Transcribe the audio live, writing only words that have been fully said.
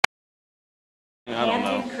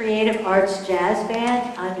Camden Creative Arts Jazz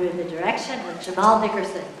Band under the direction of Jamal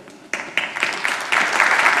Dickerson.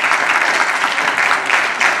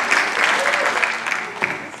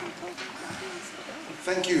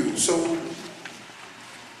 Thank you. So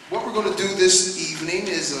what we're going to do this evening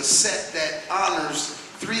is a set that honors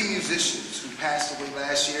three musicians who passed away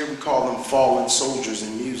last year. We call them fallen soldiers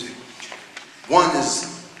in music. One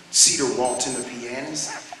is Cedar Walton, the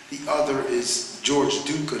pianist. The other is George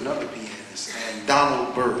Duke, another pianist, and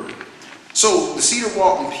Donald Byrd. So the Cedar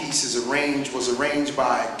Walton piece was arranged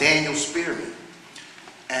by Daniel Spearman,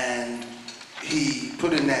 and he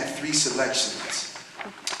put in that three selections.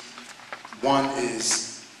 One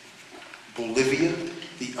is Bolivia,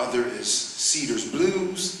 the other is Cedar's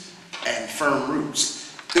Blues, and Firm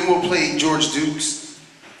Roots. Then we'll play George Duke's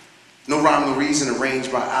No Rhyme No Reason,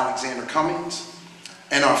 arranged by Alexander Cummings.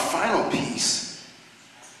 And our final piece,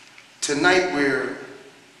 tonight we're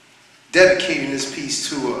dedicating this piece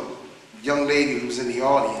to a young lady who's in the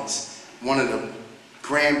audience, one of the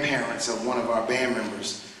grandparents of one of our band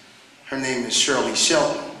members. Her name is Shirley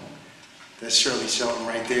Shelton. That's Shirley Shelton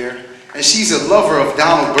right there. And she's a lover of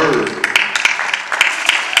Donald Byrd.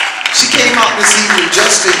 She came out this evening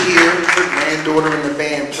just to hear her granddaughter in the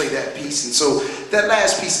band play that piece. And so that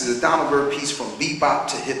last piece is a Donald Byrd piece from bebop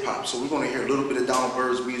to hip hop. So we're going to hear a little bit of Donald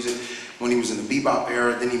Byrd's music when he was in the bebop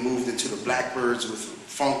era. Then he moved into the Blackbyrds with the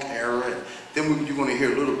funk era. And then you're going to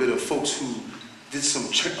hear a little bit of folks who did some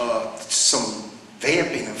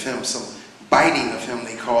vamping of him, some biting of him,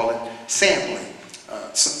 they call it, sampling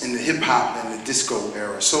in the hip hop and the disco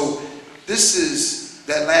era. So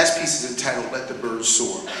that last piece is entitled Let the Birds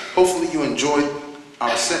Soar. Hopefully you enjoyed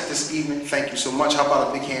our set this evening. Thank you so much. How about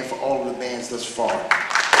a big hand for all of the bands thus far?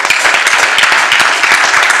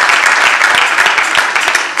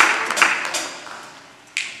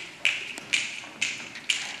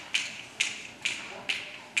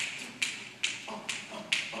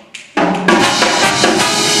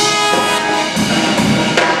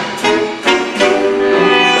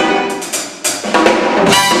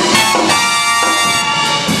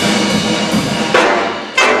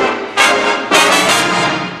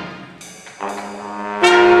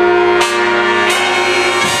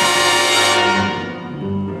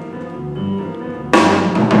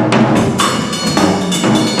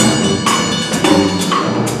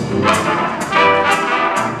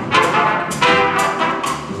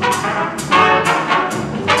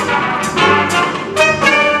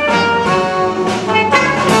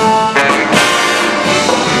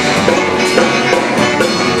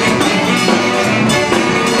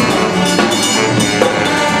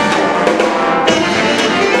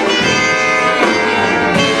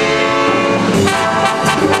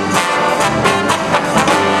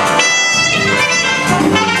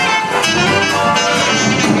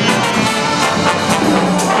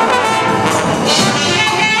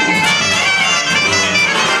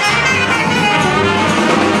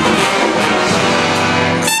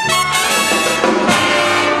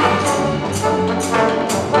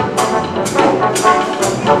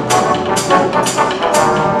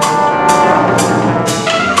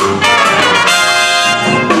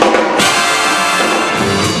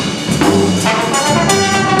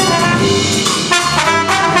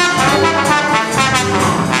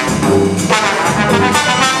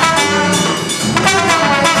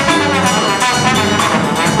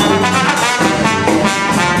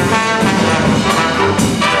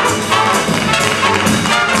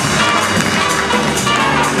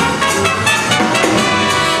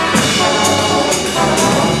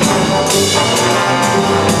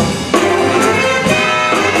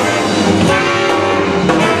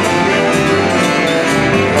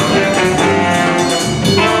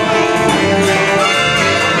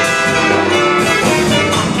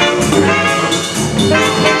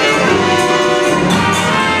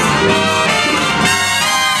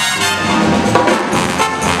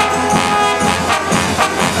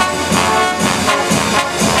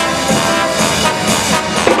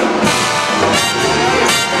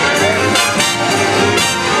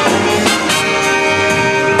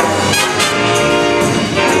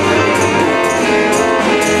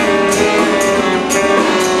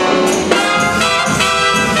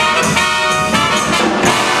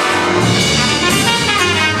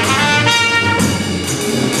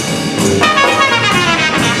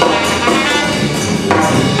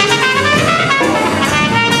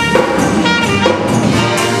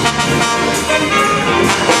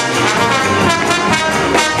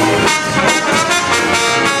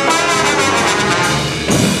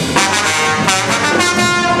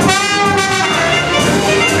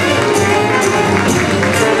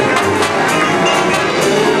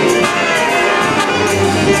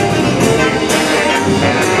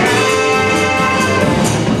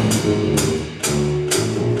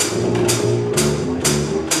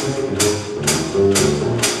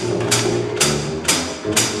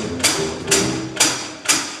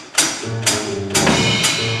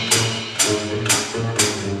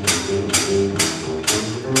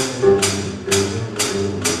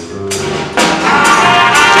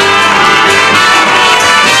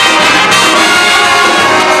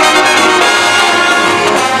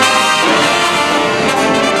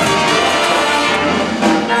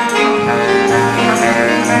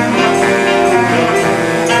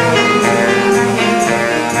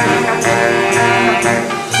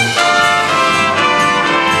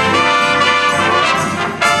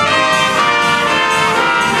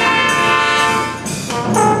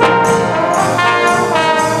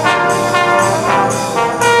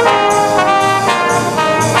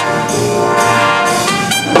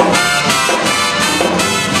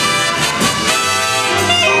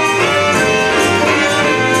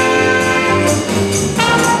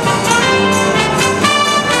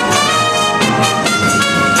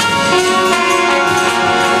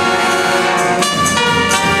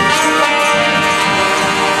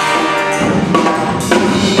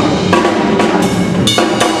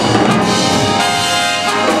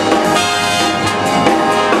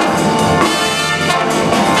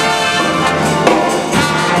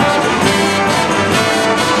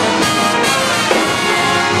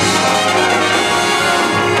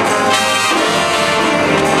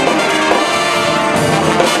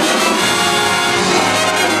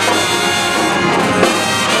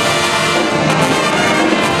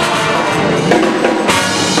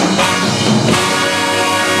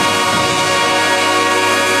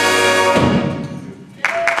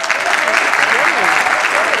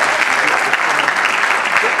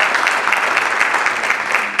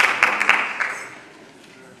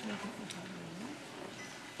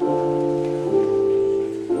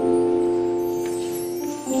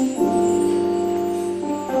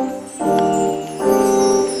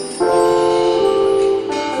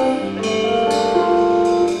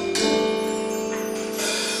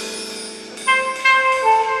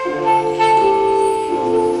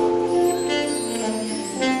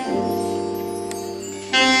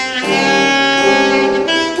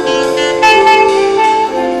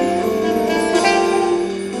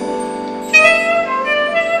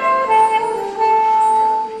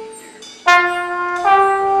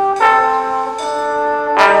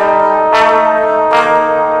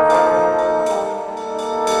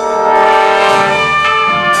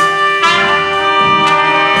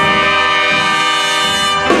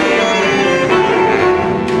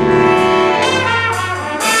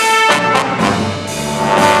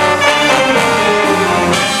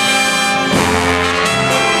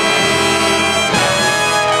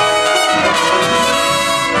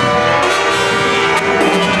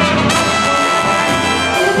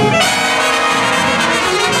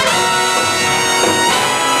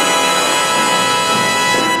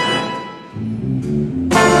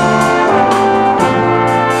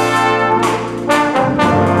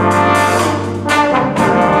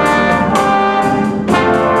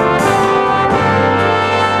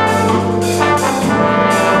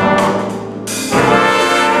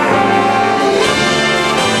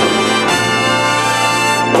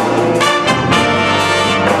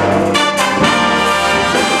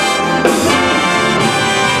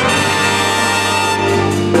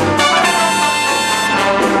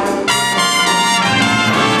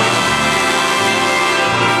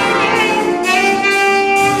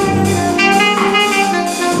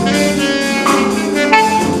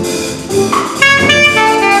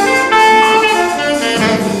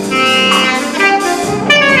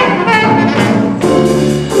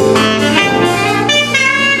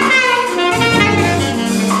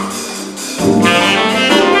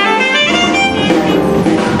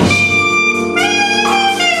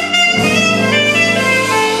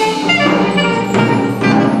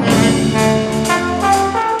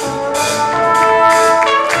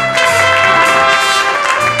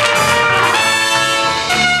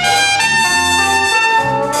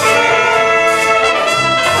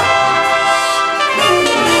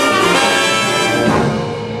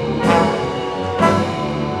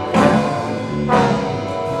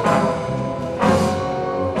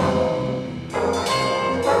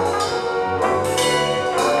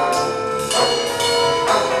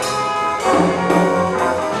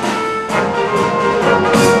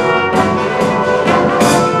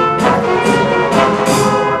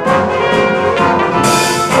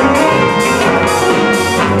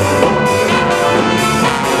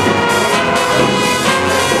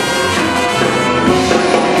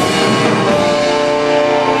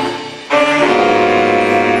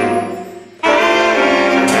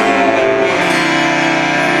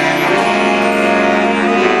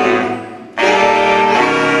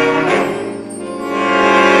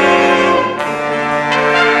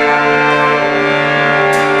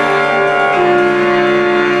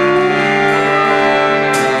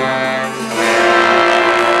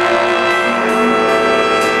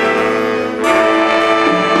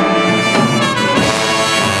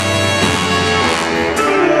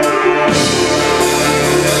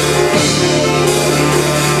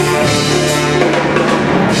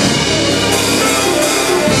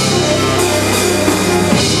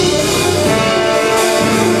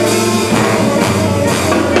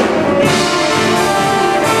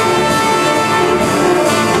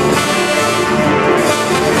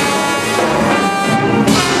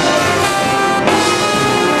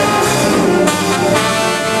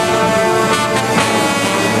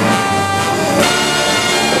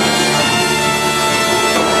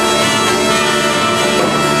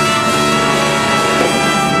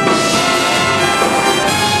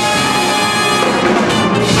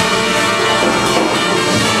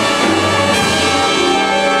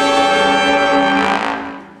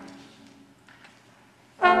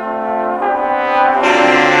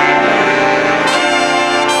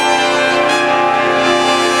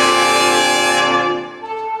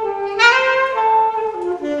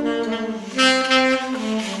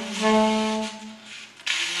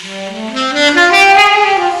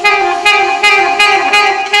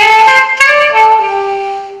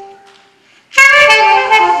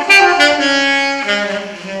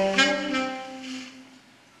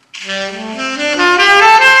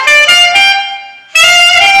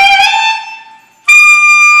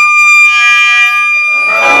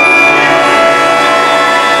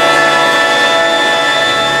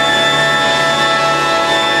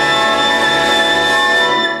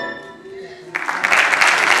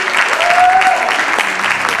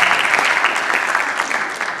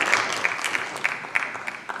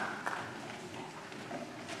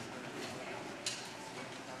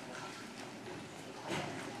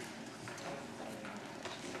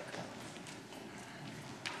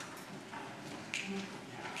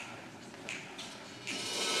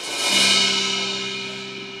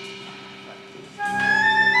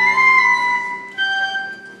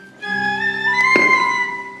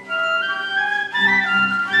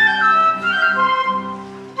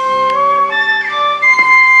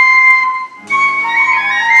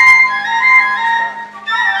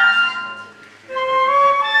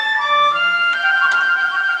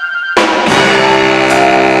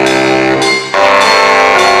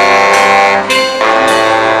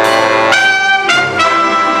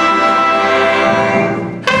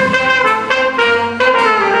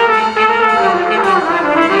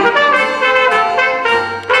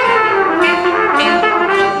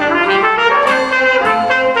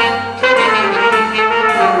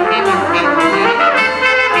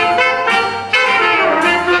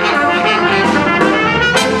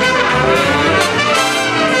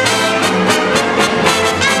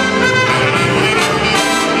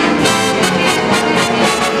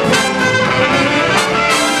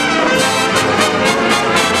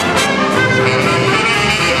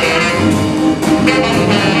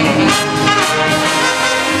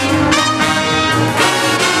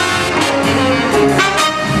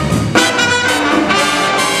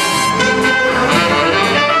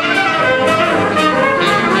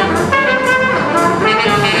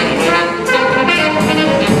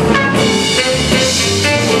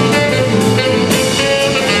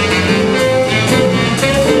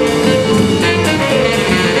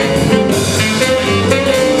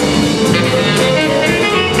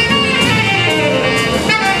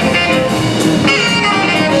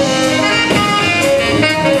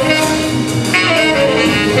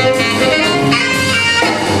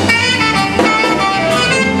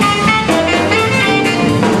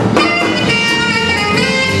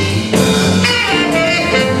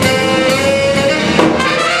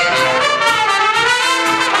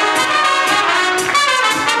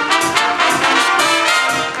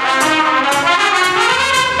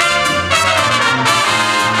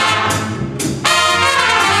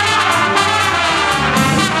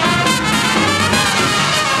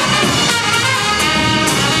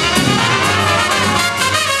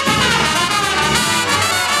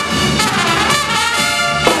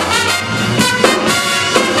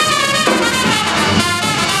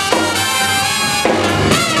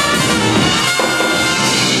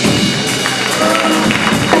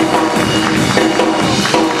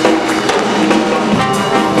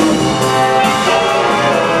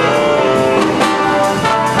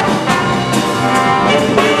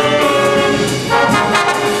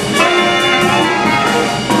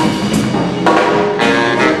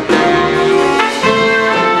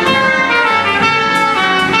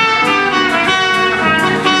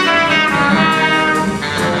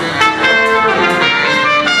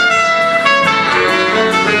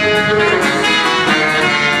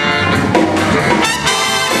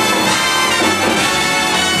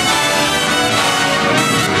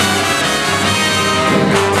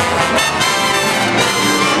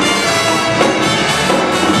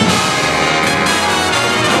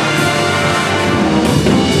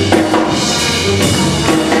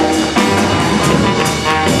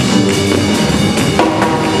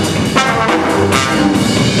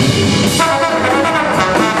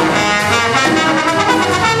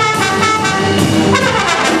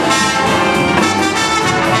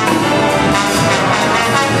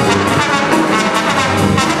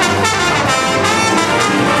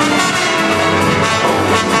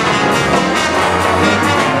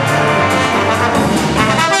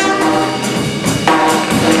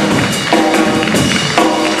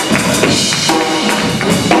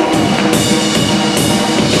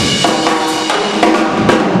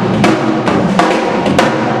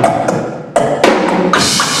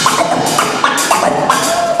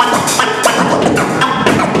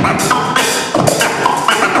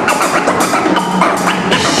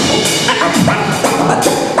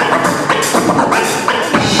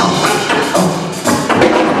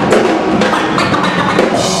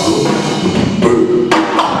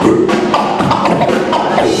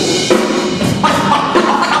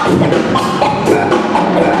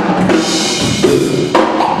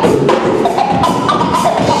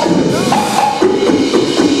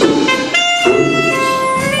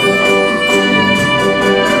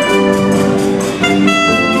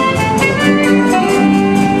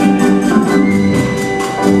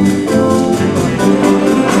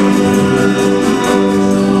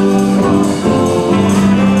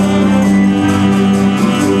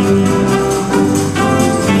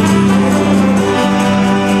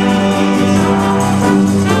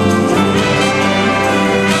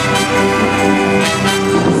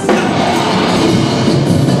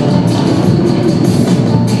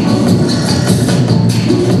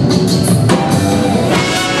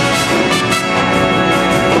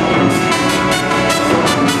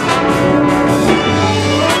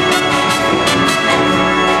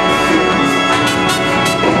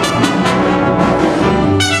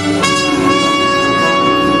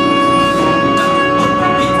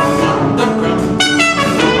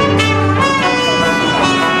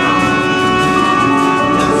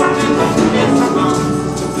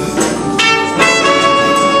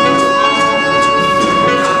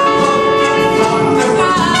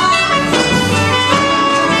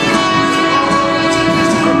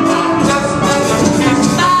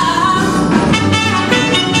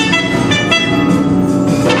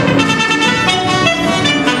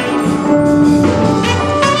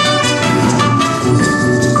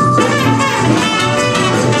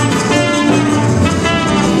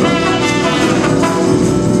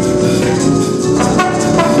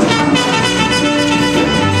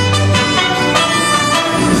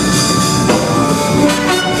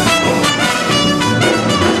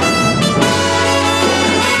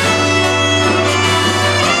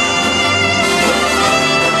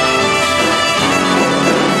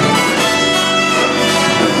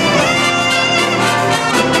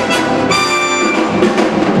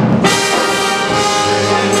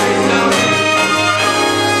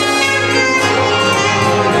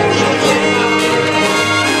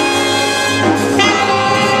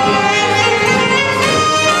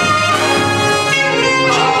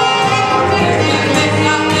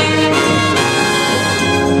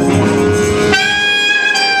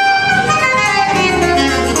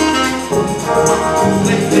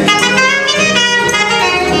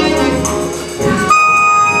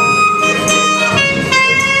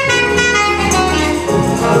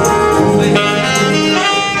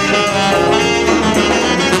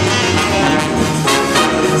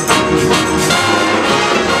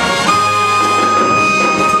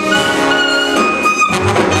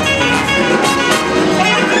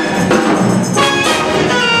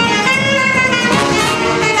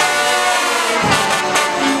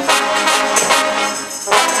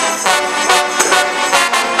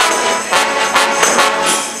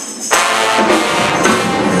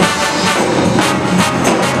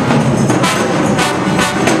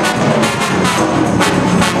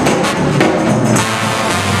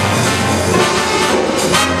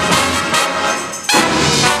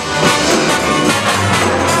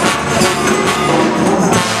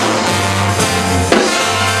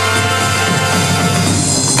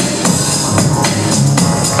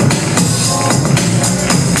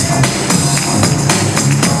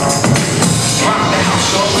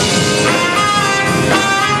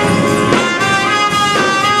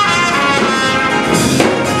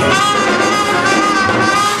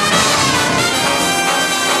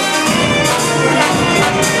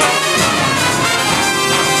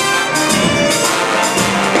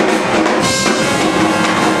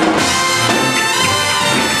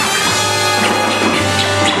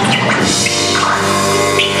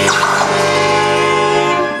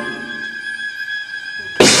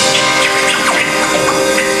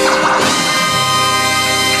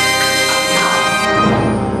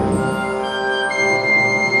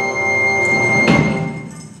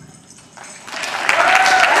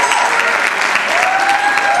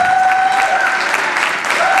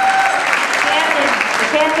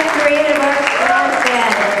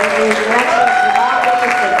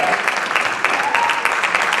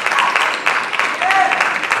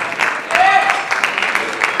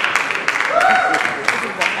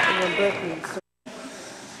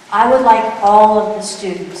 all of the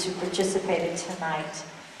students who participated tonight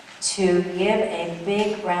to give a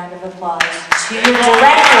big round of applause to your directors,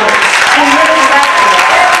 to your directors.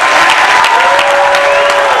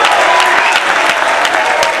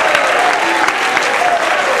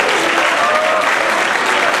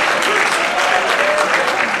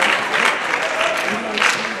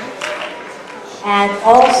 And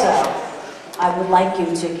also, I would like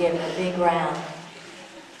you to give a big round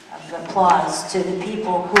of applause to the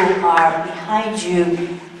people who are behind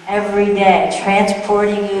you every day,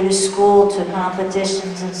 transporting you to school, to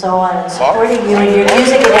competitions and so on, and supporting you in your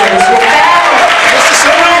music endeavors, your family. Your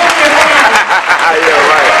family. Yeah,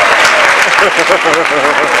 right.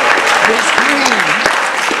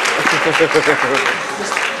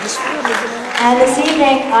 And this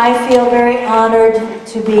evening, I feel very honored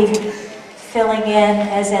to be filling in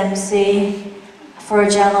as MC for a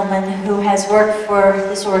gentleman who has worked for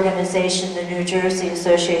this organization, the New Jersey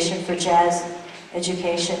Association for Jazz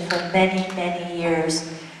Education, for many, many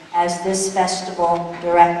years as this festival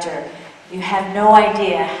director. You have no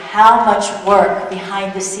idea how much work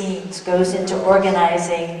behind the scenes goes into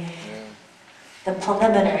organizing the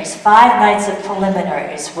preliminaries, 5 nights of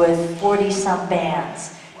preliminaries with 40-some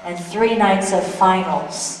bands, and 3 nights of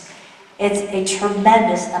finals. It's a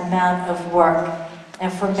tremendous amount of work,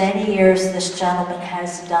 and for many years this gentleman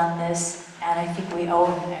has done this, and I think we owe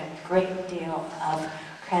him a great deal of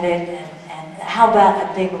credit, and how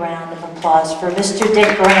about a big round of applause for Mr.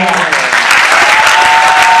 Dick Graham.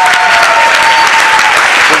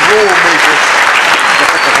 The rule maker.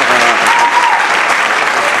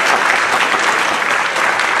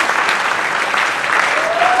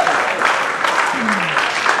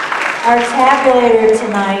 Our tabulator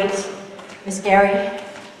tonight is Gary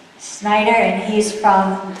Snyder, and he's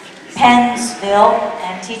from Pennsville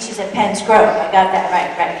and teaches at Penns Grove. I got that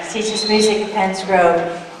right. He teaches music at Penns Grove.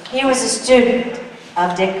 He was a student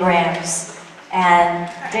of Dick Graham's, and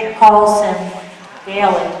Dick calls him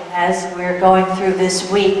daily as we're going through this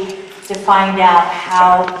week to find out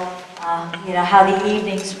how, how the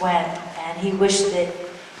evenings went, and he wished that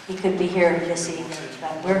he could be here this evening.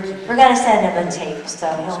 But we're going to send him a tape, so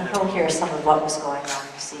he'll hear some of what was going on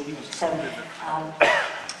this evening. So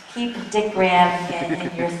keep Dick Graham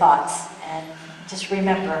in your thoughts, and just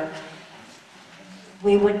remember,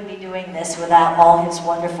 we wouldn't be doing this without all his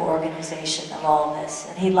wonderful organization of all of this,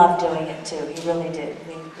 and he loved doing it too. He really did.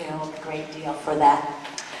 We owe him a great deal for that.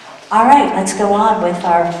 All right, let's go on with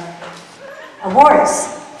our awards.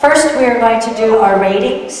 First, we are going to do our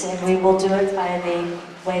ratings, and we will do it by the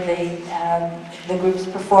way the groups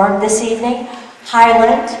performed this evening.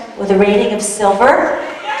 Highland with a rating of silver.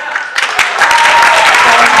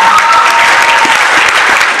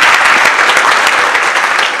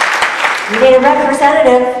 We need a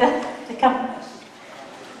representative to come.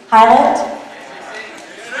 Highland?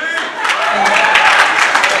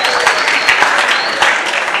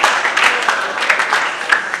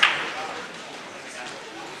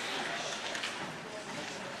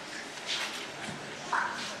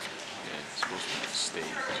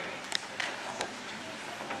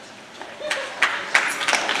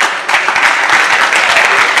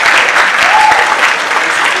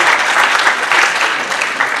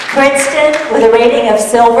 Princeton with a rating of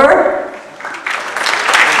silver.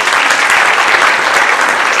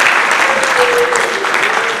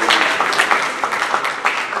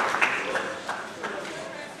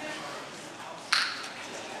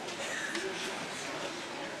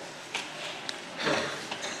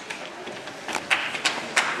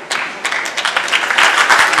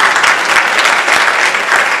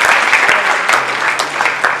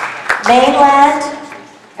 Mainland,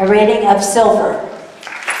 a rating of silver.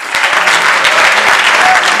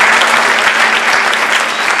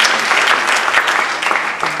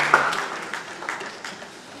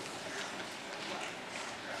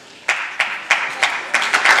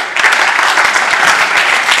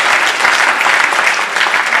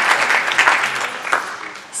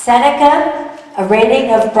 Seneca, a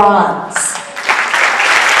rating of bronze.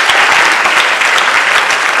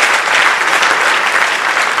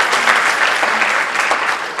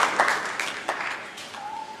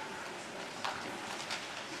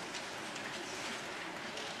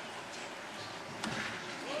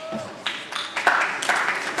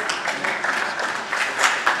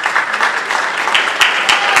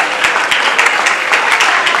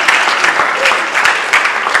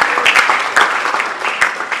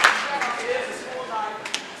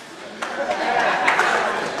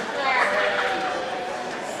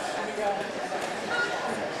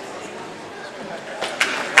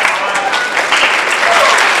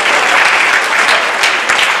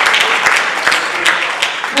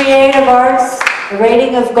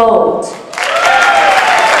 rating of gold.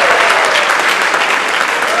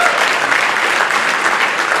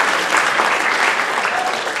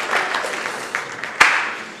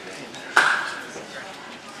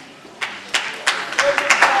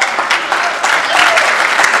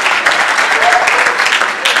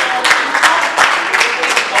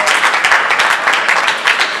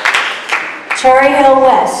 Cherry Hill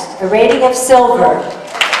West, a rating of silver.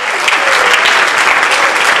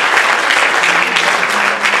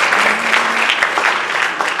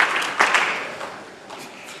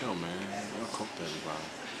 Yo, man, y'all cooked everybody.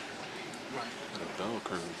 Got a bell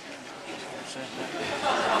curve.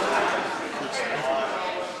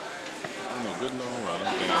 I know good and all right,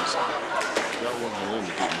 I'm dancing. Y'all wasn't in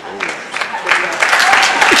to get me gold.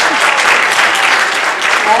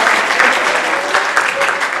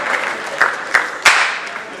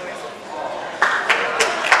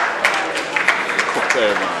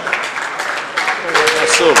 Everybody.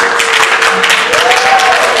 That's silver.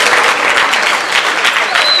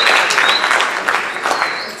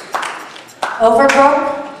 Overbrook,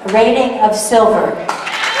 a rating of silver.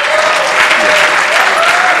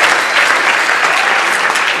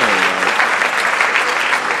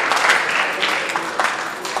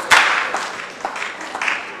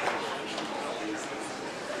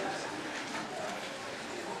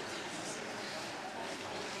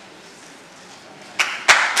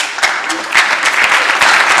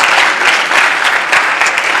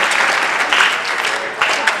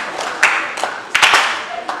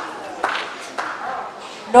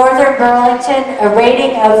 Northern Burlington, a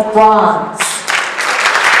rating of bronze.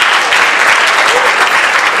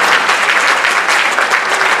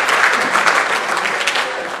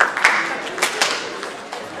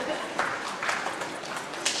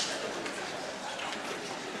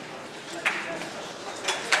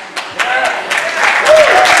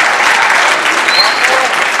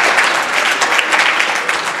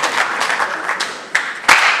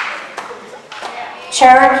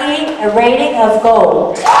 Cherokee, a rating of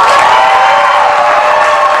gold.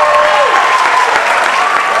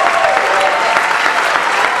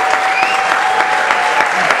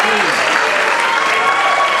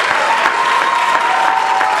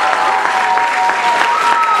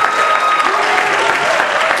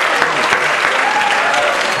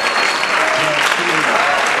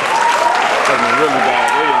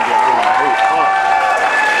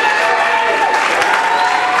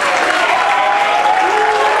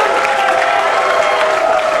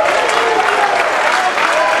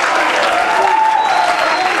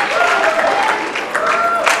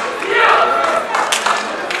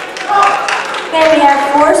 Okay, we have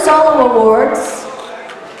 4 solo awards.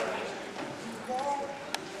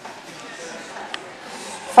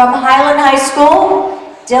 From Highland High School,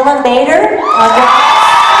 Dylan Bader on drums.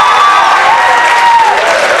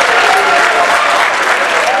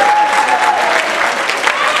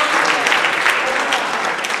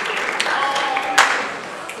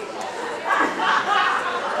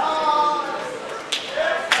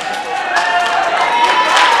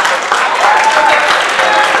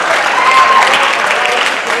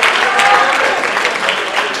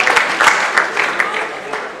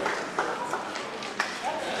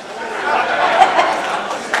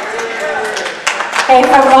 Okay,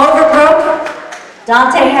 from Overbrook,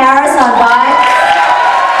 Dante Harris on vibes.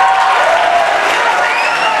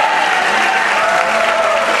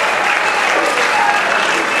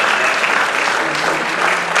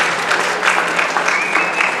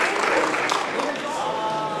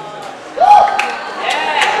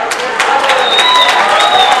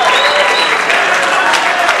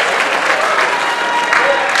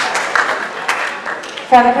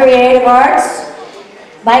 From Creative Arts,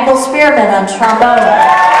 Michael Spearman on trombone.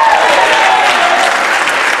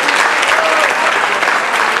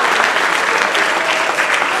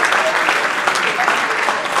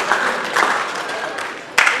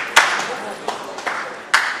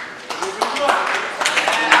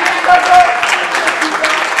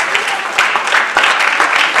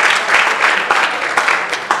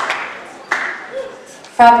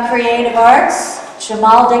 From Creative Arts,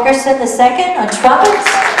 Jamal Dickerson II on trumpets.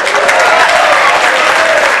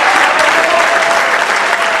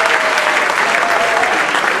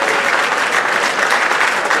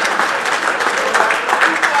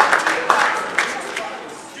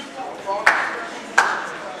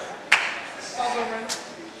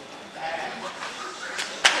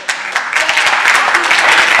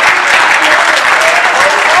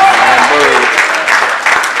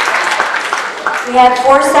 We have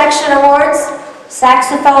 4 section awards.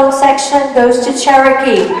 Saxophone section goes to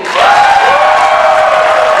Cherokee.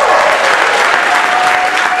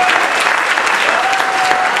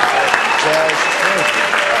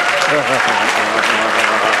 Treasure.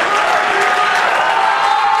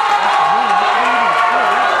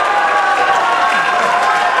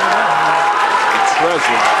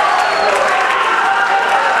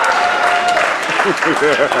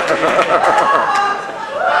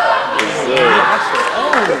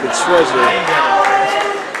 The treasure.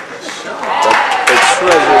 The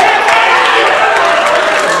treasure.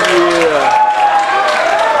 Yeah.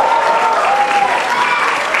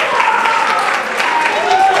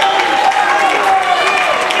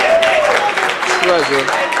 Treasure.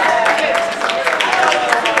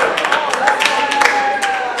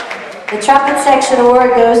 The trumpet section award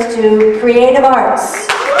goes to Creative Arts.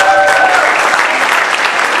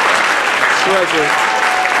 Treasure.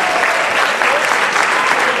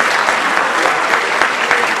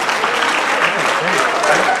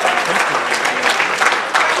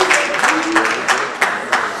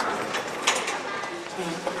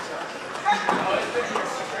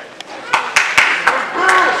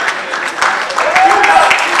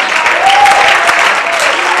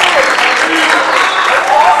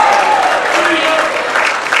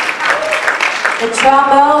 The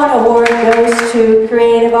trombone award goes to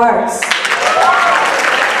Creative Arts.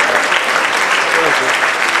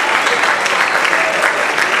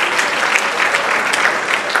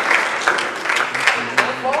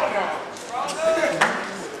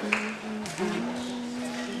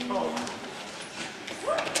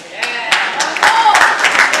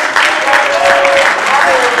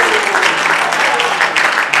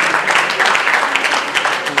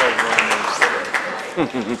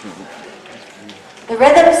 The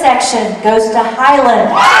rhythm section goes to Highland.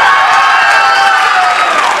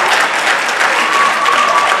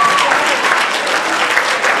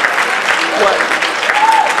 What?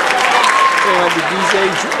 And the DJ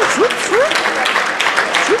drip, drip, drip.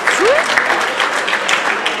 Drip, drip.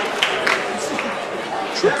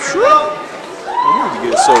 Drip, drip. You need to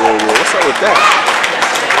get a solo roll. What's up with that?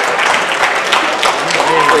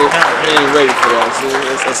 I ain't ready for that. See,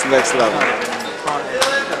 that's next level.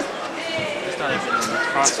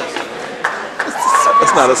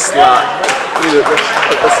 That's not a slot. Yeah,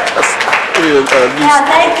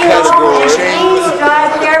 thank you all. Please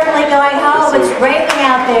drive carefully going home. It's raining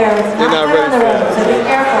out there. It's not good on the road.